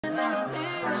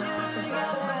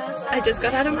I just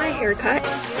got out of my haircut.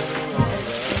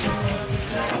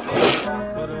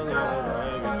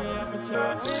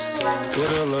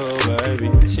 With a little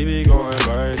baby, she be going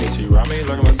crazy. She ride me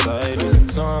like a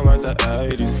Mercedes, song like the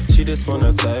 80s. She just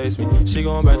wanna taste me. She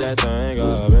gon' back that thing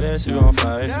up, and then she gon'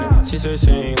 face me. She said she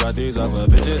ain't like these other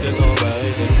bitches, just so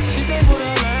basic. She said put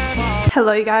a lamp on.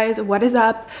 Hello you guys, what is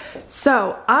up?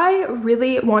 So I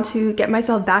really want to get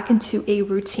myself back into a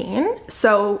routine,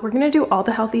 so we're gonna do all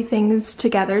the healthy things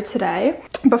together today.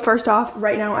 But first off,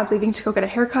 right now I'm leaving to go get a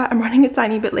haircut. I'm running a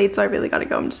tiny bit late, so I really gotta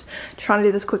go. I'm just trying to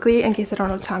do this quickly in case I don't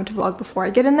have time to vlog before I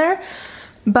get in there.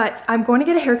 But I'm going to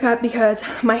get a haircut because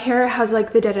my hair has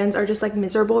like the dead ends are just like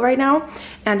miserable right now,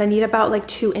 and I need about like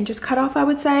 2 inches cut off, I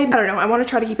would say. I don't know, I want to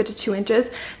try to keep it to 2 inches.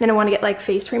 Then I want to get like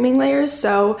face framing layers,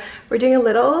 so we're doing a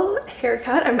little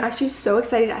haircut. I'm actually so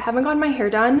excited. I haven't gotten my hair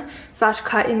done /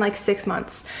 cut in like 6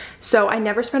 months, so I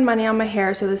never spend money on my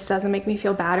hair, so this doesn't make me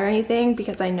feel bad or anything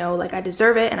because I know like I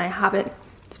deserve it, and I haven't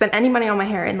spent any money on my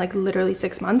hair in like literally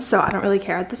 6 months, so I don't really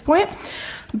care at this point.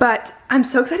 But I'm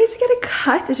so excited to get it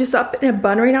cut. It's just up in a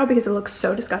bun right now because it looks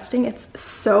so disgusting. It's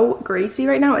so greasy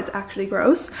right now. It's actually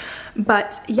gross.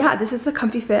 But yeah, this is the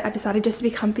comfy fit. I decided just to be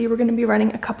comfy. We're going to be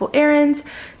running a couple errands.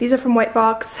 These are from White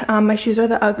Fox. My shoes are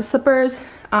the UGG slippers.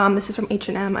 This is from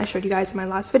H&M. I showed you guys in my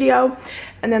last video.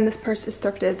 And then this purse is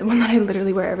thrifted, the one that I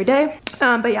literally wear every day.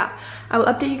 But yeah, I will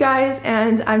update you guys,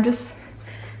 and I'm just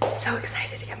so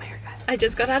excited to get my haircut. I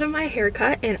just got out of my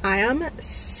haircut and I am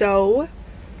so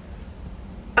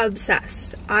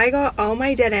obsessed. I got all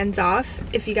my dead ends off.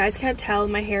 If you guys can't tell,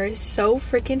 my hair is so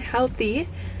freaking healthy.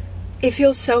 It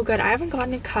feels so good. I haven't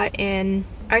gotten it cut in,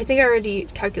 I think I already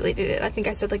calculated it. I think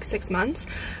I said like 6 months,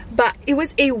 but it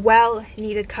was a well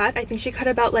needed cut. I think she cut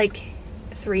about like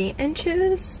 3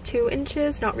 inches, 2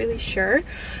 inches, not really sure,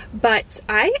 but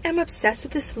I am obsessed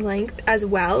with this length as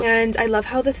well, and I love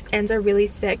how the ends are really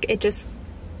thick. It just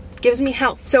gives me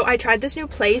health. So I tried this new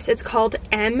place. It's called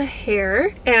M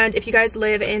Hair, and if you guys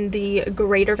live in the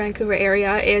greater Vancouver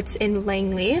area, it's in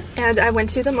Langley, and I went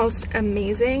to the most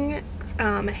amazing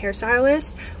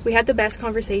hairstylist. We had the best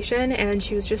conversation, and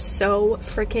she was just so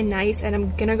freaking nice, and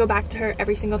I'm gonna go back to her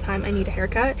every single time I need a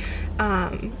haircut.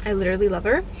 I literally love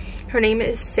her. Her name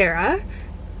is Sarah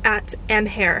at M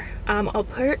Hair. I'll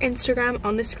put her Instagram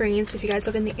on the screen, so if you guys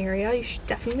live in the area, you should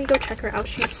definitely go check her out.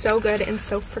 She's so good and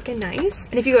so freaking nice,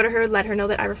 and if you go to her, let her know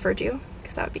that I referred you,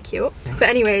 because that would be cute. But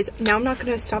anyways, now I'm not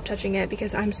gonna stop touching it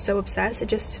because I'm so obsessed. It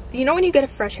just, you know, when you get a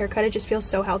fresh haircut, it just feels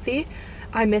so healthy.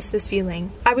 I miss this feeling.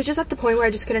 I was just at the point where I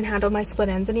just couldn't handle my split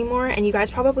ends anymore, and you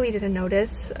guys probably didn't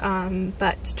notice,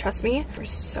 but trust me, they're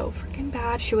so freaking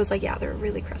bad. She was like, yeah, they're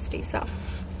really crusty, so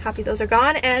happy those are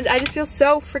gone, and I just feel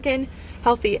so freaking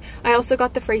healthy. I also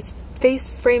got the face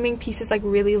framing pieces like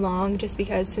really long, just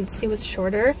because since it was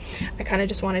shorter, I kind of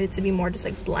just wanted it to be more just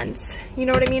like blunts, you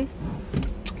know what I mean?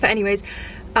 But anyways,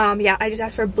 yeah, I just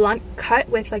asked for a blunt cut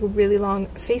with like really long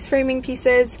face framing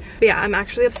pieces. But yeah, I'm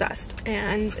actually obsessed.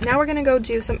 And now we're gonna go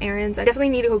do some errands. I definitely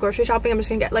need to go grocery shopping. I'm just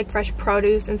gonna get like fresh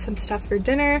produce and some stuff for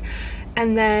dinner,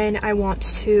 and then I want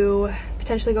to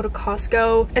potentially go to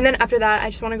Costco, and then after that I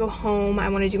just want to go home. I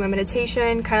want to do my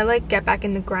meditation, kind of like get back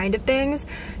in the grind of things,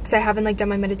 because I haven't like done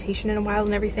my meditation in a while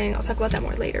and everything. I'll talk about that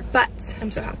more later, but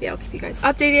I'm so happy. I'll keep you guys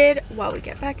updated while we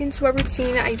get back into our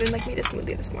routine. I even like made a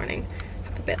smoothie this morning. I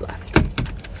have a bit left.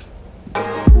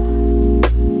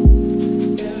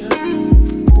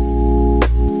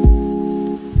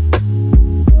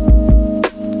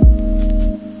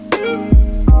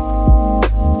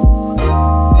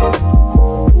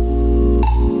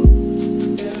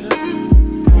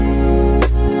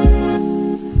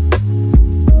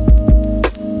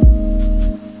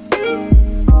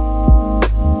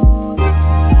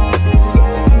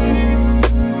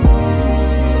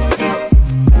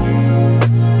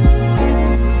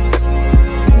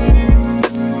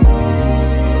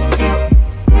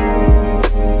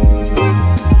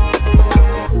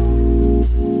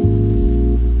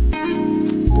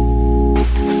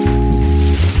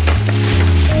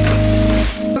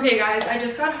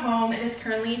 It is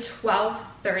currently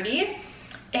 12:30,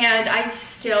 and I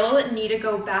still need to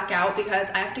go back out because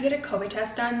I have to get a COVID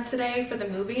test done today for the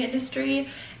movie industry,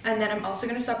 and then I'm also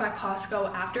going to stop at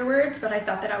Costco afterwards. But I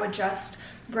thought that I would just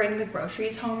bring the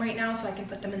groceries home right now so I can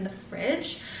put them in the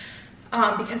fridge,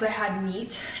 because I had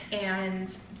meat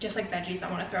and just like veggies I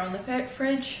want to throw in the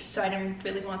fridge, so I didn't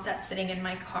really want that sitting in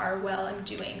my car while I'm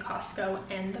doing Costco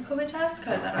and the COVID test,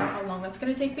 because I don't know how long that's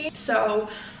going to take me. So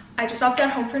I just stopped at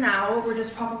home for now. We're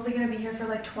just probably going to be here for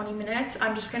like 20 minutes.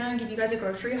 I'm just going to give you guys a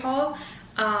grocery haul.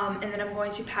 And then I'm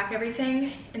going to pack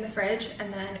everything in the fridge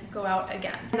and then go out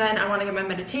again. And then I want to get my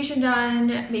meditation done,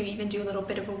 maybe even do a little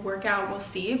bit of a workout, we'll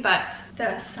see. But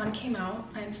the sun came out.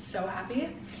 I'm so happy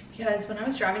because when I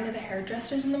was driving to the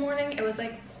hairdressers in the morning, it was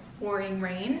like pouring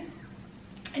rain,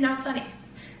 and now it's sunny.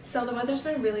 So the weather's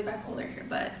been really bipolar here,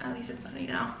 but at least it's sunny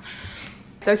now.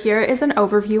 So here is an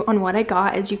overview on what I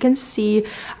got. As you can see,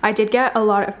 I did get a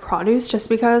lot of produce just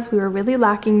because we were really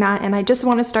lacking that, and I just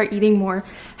want to start eating more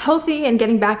healthy and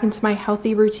getting back into my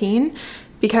healthy routine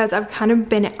because I've kind of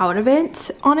been out of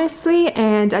it, honestly,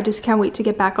 and I just can't wait to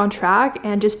get back on track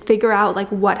and just figure out like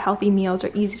what healthy meals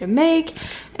are easy to make.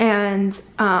 And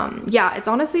yeah, it's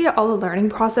honestly all a learning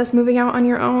process moving out on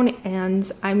your own,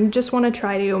 and I just want to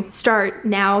try to start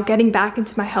now getting back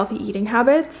into my healthy eating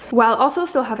habits while also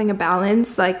still having a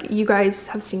balance. Like, you guys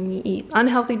have seen me eat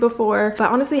unhealthy before, but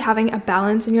honestly having a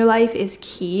balance in your life is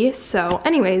key. So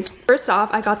anyways, first off,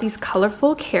 I got these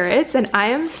colorful carrots and I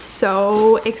am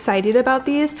so excited about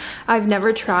these. I've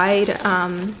never tried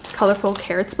colorful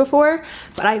carrots before,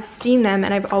 but I've seen them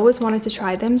and I've always wanted to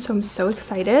try them, so I'm so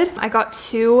excited. I got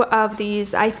 2 of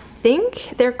these. I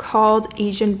think they're called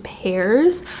Asian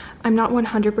pears. I'm not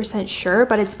 100% sure,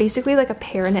 but it's basically like a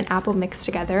pear and an apple mixed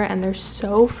together, and they're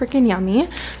so freaking yummy.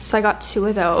 So I got 2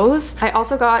 of those. I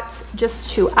also got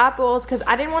just 2 apples because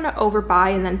I didn't want to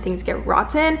overbuy and then things get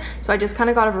rotten. So I just kind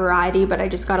of got a variety, but I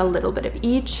just got a little bit of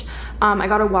each. I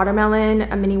got a watermelon,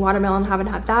 a mini watermelon. Haven't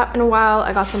had that in a while.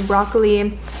 I got some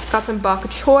broccoli, got some bok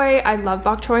choy. I love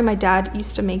bok choy. My dad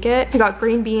used to make it. I got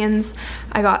green beans.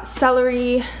 I got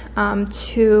celery,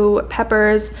 2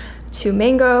 peppers, 2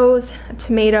 mangoes, a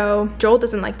tomato. Joel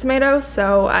doesn't like tomatoes,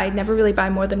 so I never really buy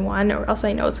more than 1 or else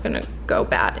I know it's gonna go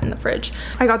bad in the fridge.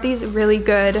 I got these really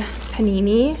good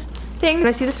panini things. When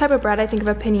I see this type of bread, I think of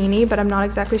a panini, but I'm not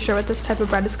exactly sure what this type of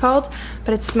bread is called,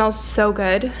 but it smells so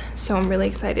good. So I'm really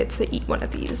excited to eat one of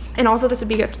these. And also this would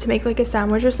be good to make like a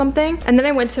sandwich or something. And then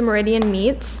I went to Meridian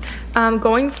Meats.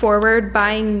 Going forward,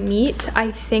 buying meat,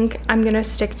 I think I'm gonna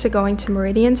stick to going to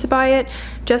Meridian to buy it,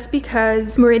 just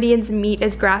because Meridian's meat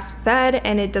is grass-fed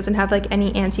and it doesn't have like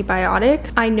any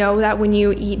antibiotics. I know that when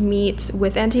you eat meat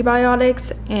with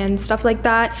antibiotics and stuff like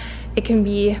that, it can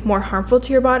be more harmful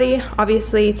to your body.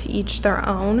 Obviously, to each their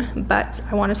own, but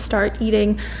I want to start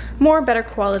eating more better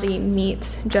quality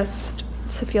meat just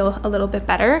to feel a little bit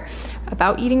better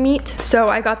about eating meat. So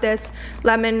I got this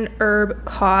lemon herb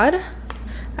cod.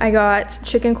 I got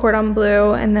chicken cordon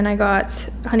bleu, and then I got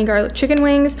honey garlic chicken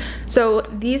wings. So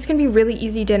these can be really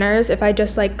easy dinners if I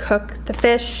just like cook the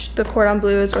fish, the cordon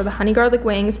bleus, or the honey garlic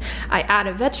wings. I add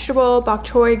a vegetable, bok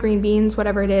choy, green beans,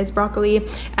 whatever it is, broccoli,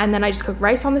 and then I just cook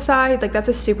rice on the side. Like, that's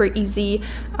a super easy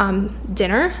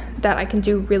dinner that I can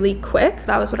do really quick.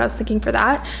 That was what I was thinking for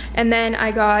that. And then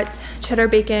I got cheddar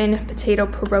bacon potato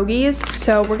pierogies.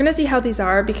 So we're gonna see how these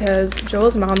are because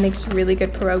Joel's mom makes really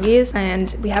good pierogies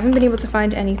and we haven't been able to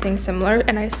find anything similar,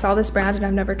 and I saw this brand and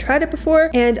I've never tried it before,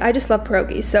 and I just love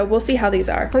pierogies, so we'll see how these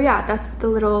are. So yeah, that's the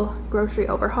little grocery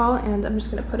overhaul, and I'm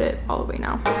just gonna put it all away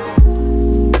now.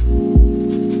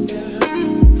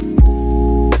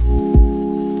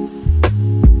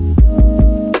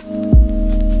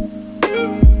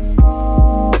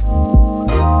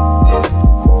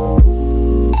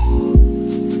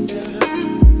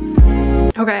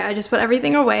 Okay, I just put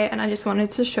everything away and I just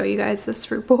wanted to show you guys this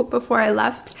fruit bowl before I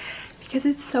left because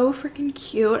it's so freaking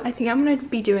cute. I think I'm gonna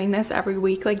be doing this every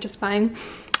week, like just buying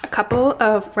a couple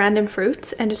of random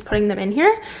fruits and just putting them in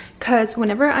here, because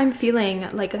whenever I'm feeling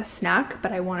like a snack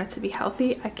but I want it to be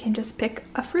healthy, I can just pick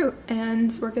a fruit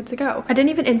and we're good to go. I didn't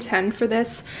even intend for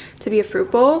this to be a fruit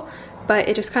bowl, but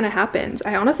it just kind of happens.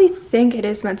 I honestly think it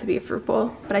is meant to be a fruit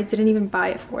bowl, but I didn't even buy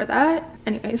it for that.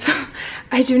 Anyways,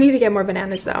 I do need to get more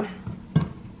bananas though,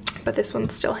 but this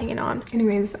one's still hanging on.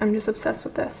 Anyways, I'm just obsessed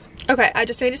with this. Okay, I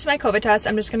just made it to my COVID test.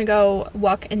 I'm just gonna go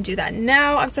walk and do that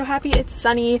now. I'm so happy it's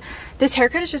sunny. This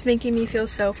haircut is just making me feel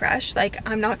so fresh. Like,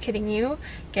 I'm not kidding you.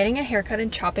 Getting a haircut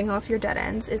and chopping off your dead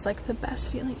ends is like the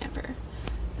best feeling ever.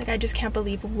 Like, I just can't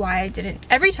believe why I didn't.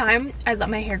 Every time I let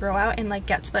my hair grow out and like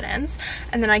get split ends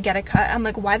and then I get a cut, I'm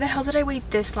like, why the hell did I wait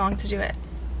this long to do it?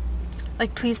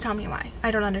 Like, please tell me why.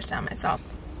 I don't understand myself.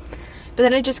 But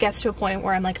then it just gets to a point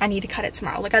where I'm like, I need to cut it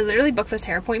tomorrow. Like, I literally booked this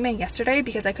hair appointment yesterday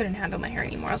because I couldn't handle my hair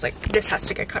anymore. I was like, this has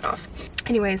to get cut off.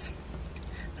 Anyways,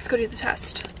 let's go do the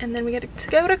test. And then we get to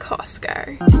go to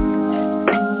Costco.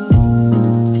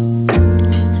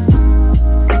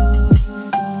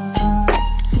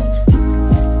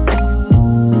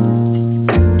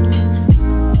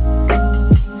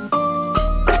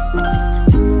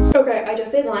 Okay, I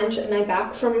just ate lunch and I'm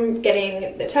back from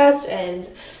getting the test and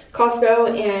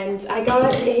Costco, and I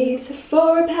got a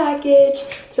Sephora package,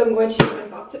 so I'm going to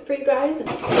unbox it for you guys.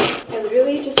 I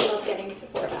literally just love getting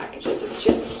Sephora packages. It's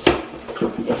just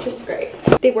great.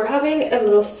 They were having a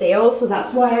little sale, so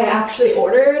that's why I actually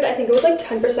ordered. I think it was like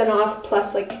 10% off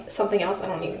plus like something else, I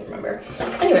don't even remember.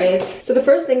 Anyways, so the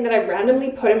first thing that I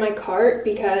randomly put in my cart,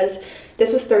 because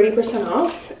this was 30%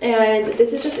 off, and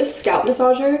this is just a scalp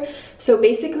massager. So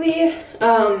basically,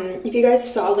 if you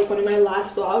guys saw like one of my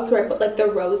last vlogs where I put like the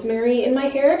rosemary in my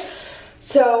hair,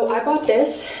 so I bought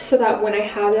this so that when I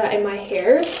have that in my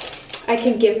hair, I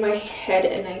can give my head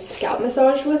a nice scalp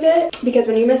massage with it, because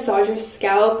when you massage your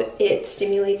scalp, it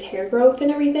stimulates hair growth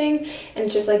and everything, and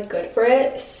it's just like good for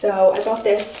it. So I bought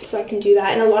this so I can do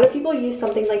that. And a lot of people use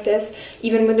something like this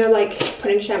even when they're like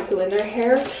putting shampoo in their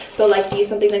hair. They'll like use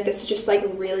something like this to just like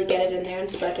really get it in there and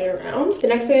spread it around. The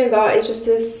next thing I got is just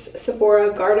this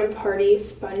Sephora Garden Party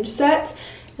sponge set.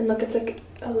 And look, it's like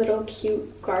a little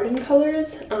cute garden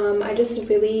colors. I just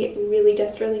really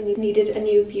desperately needed a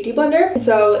new beauty blender. And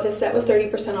so this set was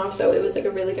 30% off, so it was like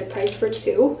a really good price for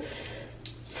two.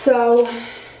 So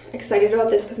excited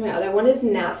about this because my other one is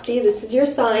nasty. This is your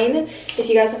sign, if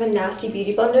you guys have a nasty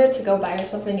beauty blender, to go buy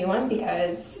yourself a new one,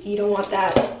 because you don't want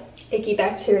that icky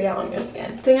bacteria on your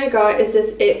skin. The thing I got is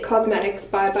this It Cosmetics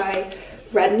by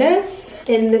Redness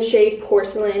in the shade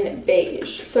Porcelain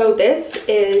Beige. So this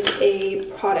is a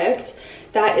product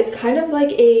that is kind of like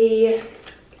a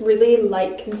really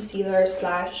light concealer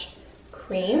slash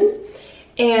cream,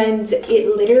 and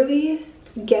it literally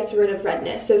gets rid of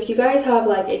redness. So if you guys have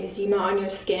like eczema on your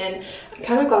skin, I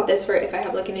kind of got this for if I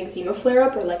have like an eczema flare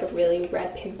up or like a really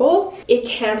red pimple. It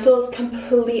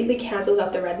completely cancels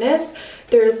out the redness.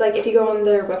 There's like, if you go on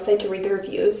their website to read the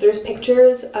reviews, there's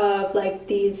pictures of like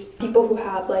these people who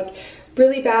have like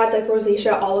really bad like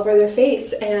rosacea all over their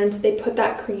face, and they put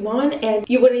that cream on and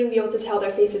you wouldn't even be able to tell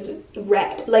their face is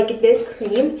red. Like, this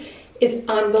cream is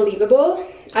unbelievable.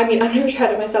 I mean, I've never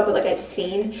tried it myself, but like I've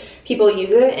seen people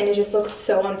use it and it just looks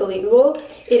so unbelievable.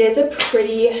 It is a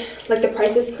pretty, like the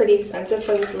price is pretty expensive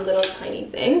for this little tiny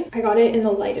thing. I got it in the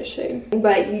lightest shade,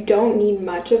 but you don't need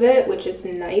much of it, which is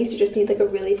nice. You just need like a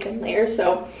really thin layer.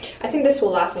 So I think this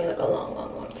will last me like a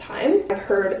long time. I've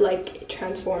heard like it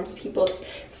transforms people's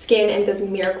skin and does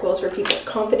miracles for people's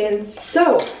confidence.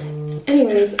 So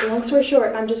anyways, long story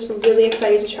short, I'm just really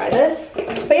excited to try this.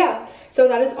 But yeah, so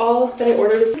that is all that I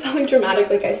ordered. It's something dramatic,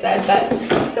 like I said,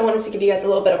 but I still wanted to give you guys a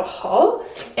little bit of a haul,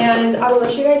 and I will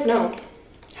let you guys know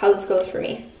how this goes for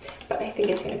me. But I think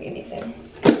it's gonna be amazing.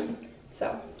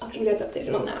 So I'll keep you guys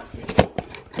updated on that.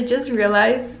 I just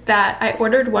realized that I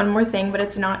ordered one more thing, but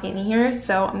it's not in here,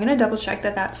 so I'm gonna double check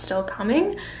that that's still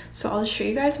coming. So I'll show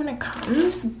you guys when it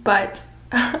comes, but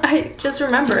I just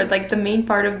remembered like the main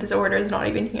part of this order is not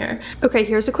even here. Okay,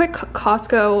 here's a quick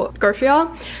Costco grocery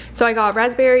haul. So I got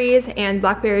raspberries and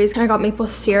blackberries, and I got maple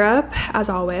syrup as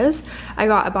always. I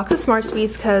got a box of Smart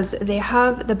Sweets because they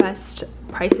have the best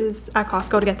prices at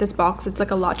Costco to get this box. It's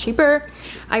like a lot cheaper.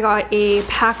 I got a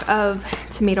pack of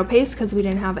tomato paste because we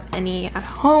didn't have any at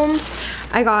home.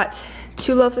 I got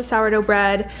 2 loaves of sourdough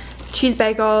bread, cheese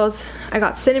bagels. I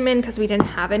got cinnamon because we didn't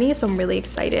have any, so I'm really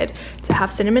excited to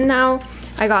have cinnamon now.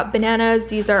 I got bananas.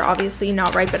 These are obviously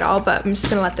not ripe at all, but I'm just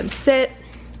gonna let them sit.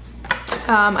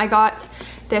 I got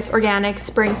this organic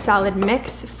spring salad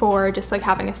mix for just like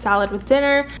having a salad with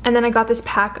dinner. And then I got this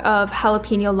pack of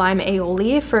jalapeno lime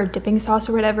aioli for dipping sauce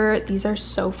or whatever. These are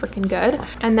so freaking good.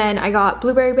 And then I got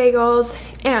blueberry bagels,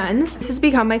 and this has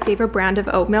become my favorite brand of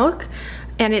oat milk.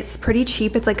 And it's pretty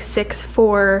cheap. It's like 6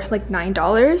 for like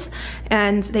 $9,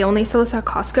 and they only sell this at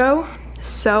Costco.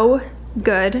 So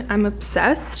good. I'm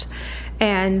obsessed,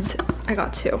 and I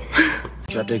got 2.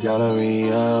 Kept the gallery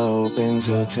open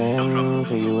till 10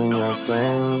 for you and your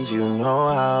friends. You know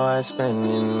how I spend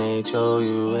in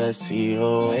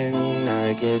HOUSTON.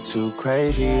 I get too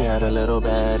crazy, had a little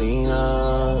bad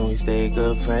enough. We stay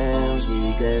good friends,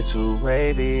 we get too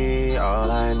wavy.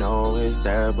 All I know is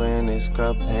that when this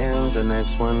cup ends, the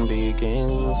next one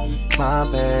begins. My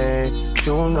babe,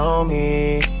 you know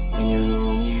me, and you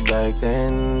knew me back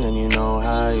then, and you know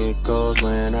how it goes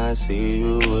when I see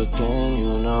you again.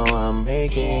 You know I'm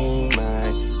making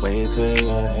my way to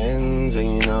your ends,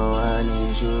 and you know I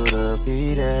need you to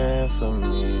be there for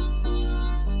me.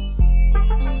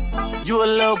 You a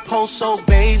little post-so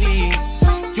baby,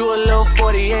 you a little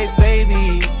 48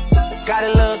 baby. Got a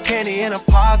little candy in her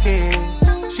pocket,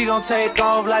 she gon' take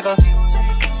off like a...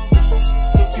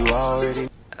 You already...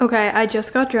 Okay, I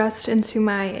just got dressed into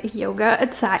my yoga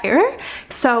attire.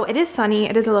 So it is sunny,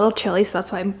 it is a little chilly, so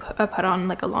that's why I put on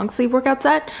like a long sleeve workout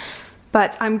set.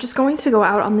 But I'm just going to go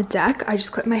out on the deck. I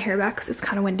just clipped my hair back because it's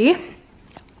kind of windy.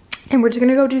 and we're just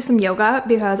gonna go do some yoga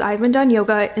because I haven't done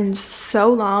yoga in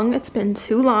so long. It's been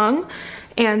too long,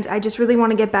 and I just really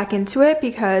want to get back into it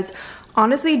because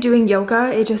honestly doing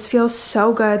yoga, it just feels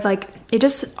so good. Like it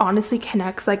just honestly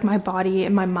connects like my body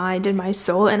and my mind and my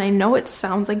soul. And I know it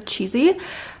sounds like cheesy,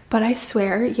 but I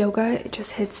swear yoga, it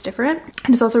just hits different.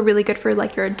 And it's also really good for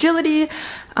like your agility,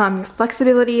 your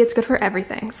flexibility. It's good for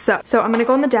everything. So I'm gonna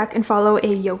go on the deck and follow a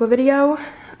yoga video.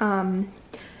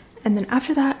 And then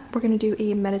after that, we're gonna do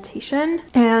a meditation.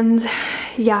 And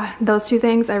yeah, those two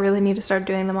things, I really need to start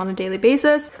doing them on a daily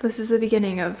basis. So this is the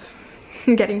beginning of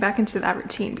getting back into that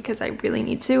routine because I really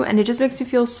need to. And it just makes you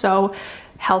feel so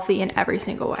healthy in every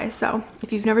single way. So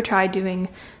if you've never tried doing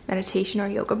meditation or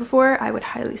yoga before, I would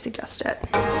highly suggest it.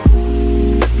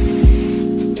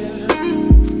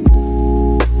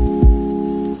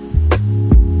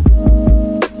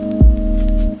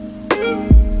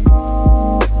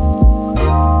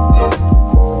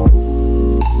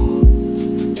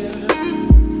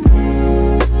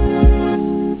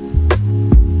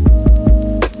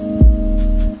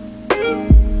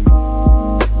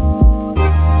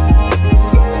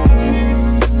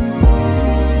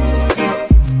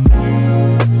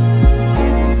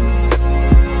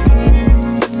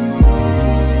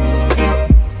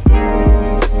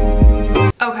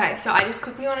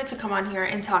 To come on here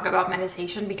and talk about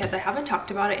meditation because I haven't talked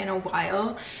about it in a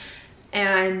while,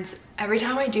 and every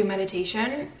time I do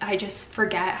meditation I just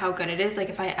forget how good it is. Like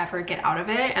if I ever get out of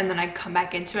it and then I come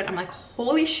back into it, I'm like,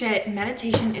 holy shit,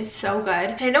 meditation is so good.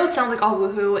 And I know it sounds like all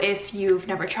woohoo if you've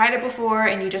never tried it before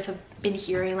and you just have been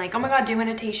hearing like, oh my god, do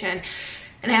meditation.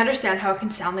 And I understand how it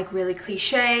can sound like really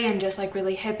cliche and just like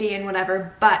really hippie and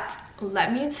whatever, but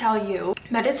let me tell you,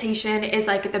 meditation is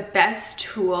like the best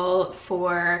tool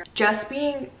for just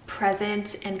being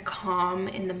present and calm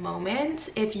in the moment.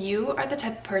 If you are the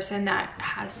type of person that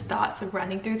has thoughts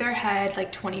running through their head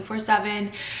like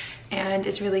 24/7 and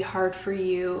it's really hard for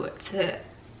you to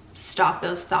stop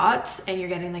those thoughts and you're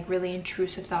getting like really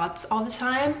intrusive thoughts all the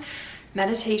time,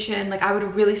 meditation, like I would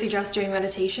really suggest doing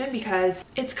meditation because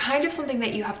it's kind of something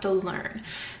that you have to learn.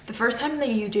 The first time that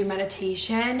you do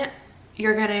meditation,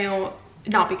 you're gonna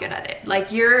not be good at it.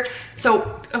 Like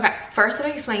okay, first let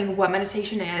me explain what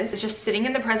meditation is. It's just sitting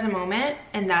in the present moment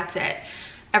and that's it.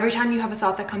 Every time you have a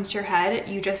thought that comes to your head,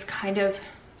 you just kind of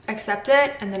accept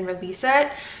it and then release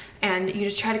it. And you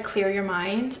just try to clear your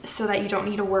mind so that you don't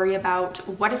need to worry about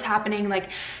what is happening. Like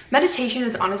meditation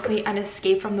is honestly an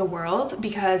escape from the world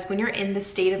because when you're in the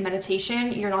state of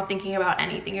meditation, you're not thinking about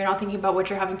anything. You're not thinking about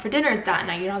what you're having for dinner that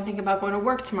night. You're not thinking about going to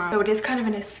work tomorrow. So it is kind of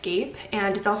an escape,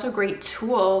 and it's also a great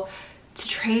tool to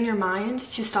train your mind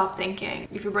to stop thinking.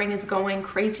 If your brain is going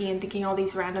crazy and thinking all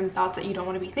these random thoughts that you don't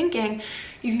want to be thinking,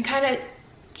 you can kind of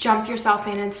jump yourself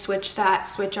in and switch that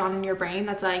switch on in your brain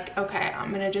that's like, okay,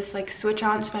 I'm gonna just like switch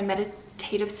on to my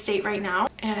meditative state right now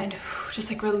and just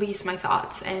like release my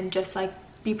thoughts and just like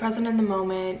be present in the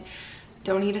moment.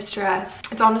 Don't need to stress.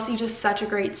 It's honestly just such a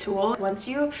great tool. Once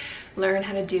you learn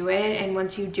how to do it and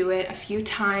once you do it a few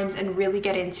times and really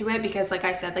get into it, because like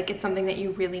I said, like it's something that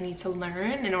you really need to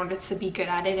learn in order to be good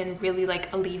at it and really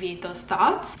like alleviate those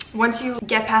thoughts. Once you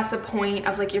get past the point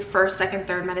of like your first, second,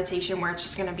 third meditation where it's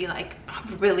just gonna be like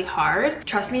really hard,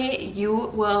 trust me, you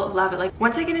will love it. Like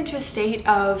once I get into a state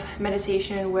of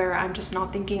meditation where I'm just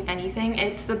not thinking anything,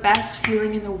 it's the best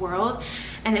feeling in the world,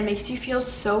 and it makes you feel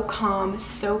so calm,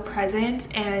 so present.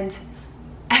 And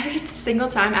every single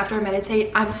time after I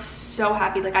meditate, I'm so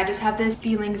happy. Like I just have this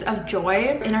feelings of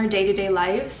joy in our day-to-day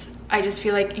lives. I just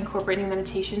feel like incorporating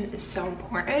meditation is so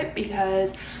important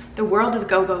because the world is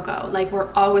go, go, go. Like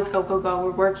we're always go, go, go.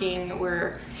 We're working,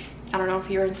 I don't know if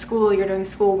you're in school, you're doing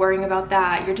school, worrying about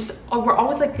that. We're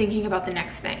always like thinking about the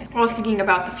next thing. We're always thinking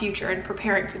about the future and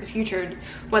preparing for the future,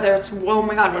 whether it's, oh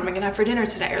my God, what am I gonna have for dinner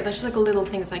today? Or that's just like little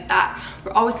things like that.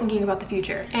 We're always thinking about the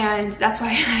future. And that's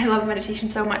why I love meditation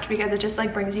so much, because it just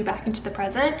like brings you back into the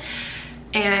present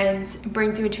and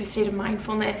brings you into a state of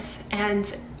mindfulness.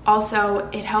 And also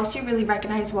it helps you really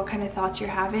recognize what kind of thoughts you're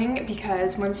having,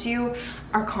 because once you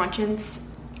are conscious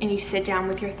and you sit down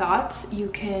with your thoughts, you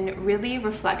can really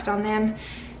reflect on them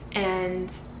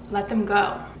and let them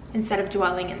go instead of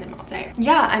dwelling in them all day.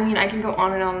 Yeah, I mean, I can go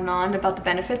on and on and on about the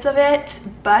benefits of it,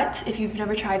 but if you've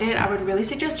never tried it, I would really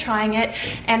suggest trying it.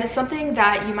 And it's something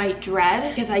that you might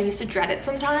dread, because I used to dread it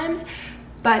sometimes,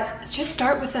 but just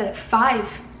start with a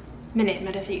 5-minute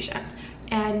meditation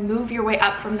and move your way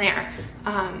up from there.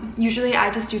 Usually I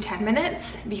just do 10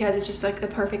 minutes because it's just like the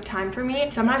perfect time for me.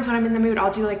 Sometimes when I'm in the mood,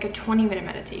 I'll do like a 20-minute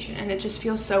meditation, and it just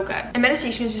feels so good. And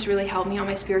meditation has just really helped me on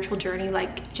my spiritual journey,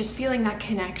 like just feeling that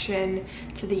connection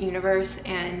to the universe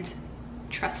and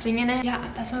trusting in it.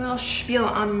 Yeah, that's my little spiel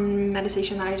on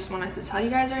meditation that I just wanted to tell you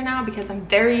guys right now, because I'm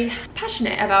very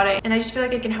passionate about it, and I just feel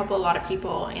like it can help a lot of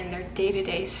people in their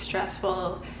day-to-day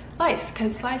stressful lives,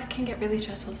 because life can get really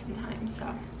stressful sometimes.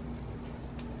 So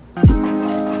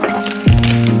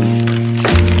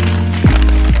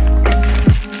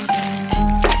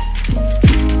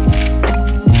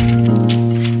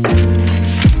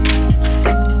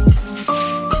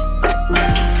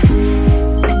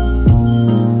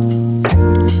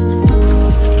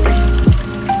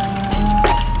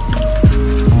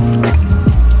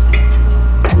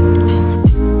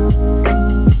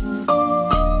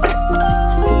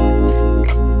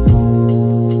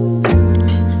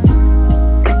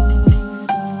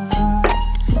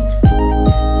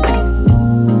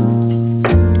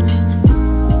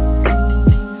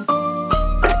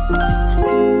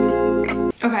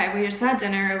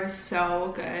dinner, it was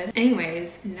so good.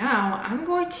 Anyways, now I'm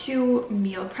going to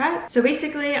meal prep. So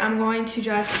basically I'm going to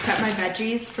just prep my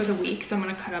veggies for the week. So I'm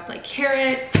going to cut up like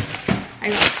carrots, I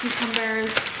got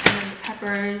cucumbers, and then the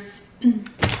peppers, and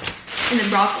then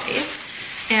broccoli.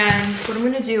 And what I'm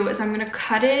going to do is I'm going to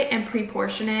cut it and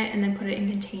pre-portion it, and then put it in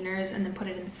containers, and then put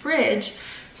it in the fridge,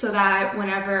 so that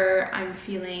whenever I'm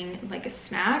feeling like a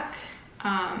snack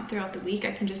throughout the week,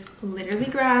 I can just literally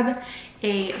grab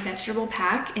a vegetable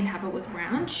pack and have it with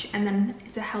ranch, and then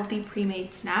it's a healthy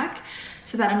pre-made snack,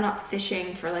 so that I'm not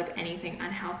fishing for like anything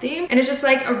unhealthy. And it's just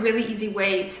like a really easy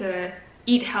way to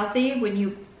eat healthy when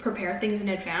you prepare things in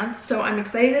advance. So I'm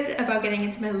excited about getting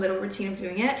into my little routine of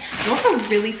doing it. I'm also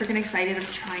really freaking excited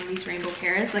of trying these rainbow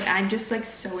carrots. Like, I'm just like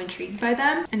so intrigued by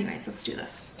them. Anyways, let's do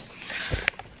this.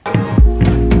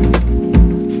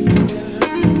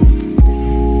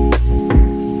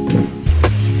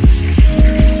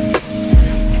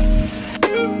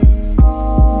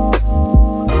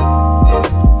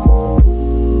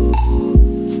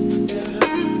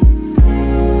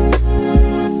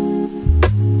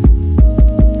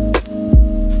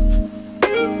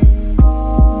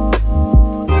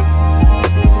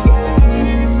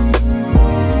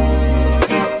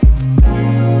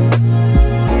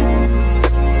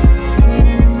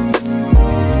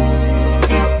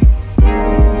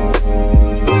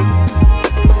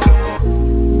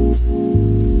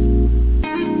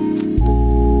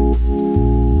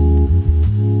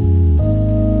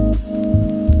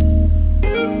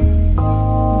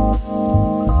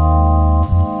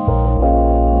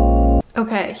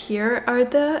 Okay, here are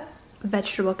the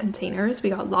vegetable containers.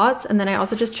 We got lots, and then I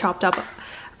also just chopped up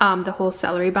the whole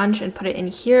celery bunch and put it in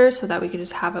here so that we could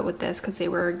just have it with this, because they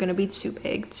were gonna be too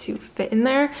big to fit in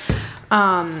there.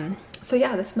 So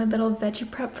yeah, this is my little veggie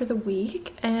prep for the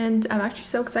week, and I'm actually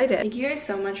so excited. Thank you guys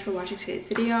so much for watching today's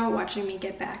video, watching me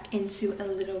get back into a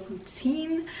little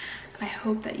routine. I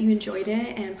hope that you enjoyed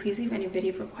it, and please leave any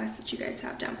video requests that you guys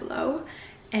have down below.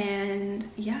 And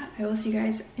yeah, I will see you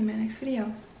guys in my next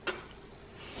video.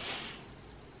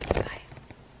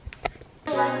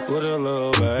 With a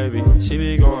little baby, she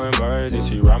be going crazy.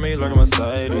 She ride me like a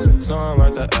Mercedes, something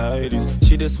like the 80s.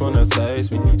 She just wanna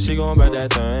taste me. She gon' back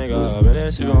that thing up, and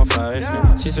then she gon' face me.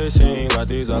 She said she ain't like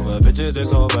these other bitches, they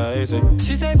so basic.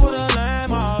 She say put a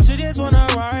lamb out, she just wanna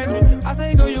rise me. I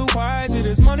say girl you crazy,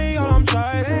 this money all I'm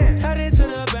chasing.